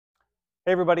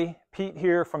Hey everybody, Pete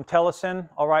here from Tellison.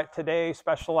 All right, today,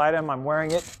 special item, I'm wearing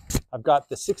it. I've got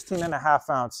the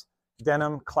 16.5-ounce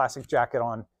denim classic jacket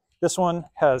on. This one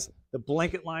has the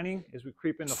blanket lining as we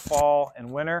creep into fall and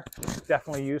winter.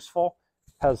 Definitely useful.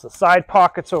 Has the side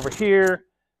pockets over here,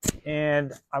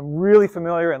 and I'm really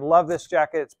familiar and love this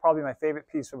jacket. It's probably my favorite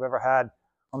piece I've ever had.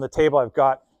 On the table, I've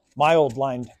got my old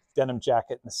lined denim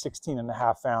jacket in the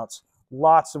 16.5-ounce.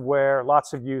 Lots of wear,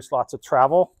 lots of use, lots of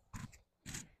travel.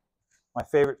 My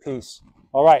favorite piece.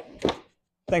 All right.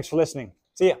 Thanks for listening.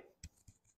 See ya.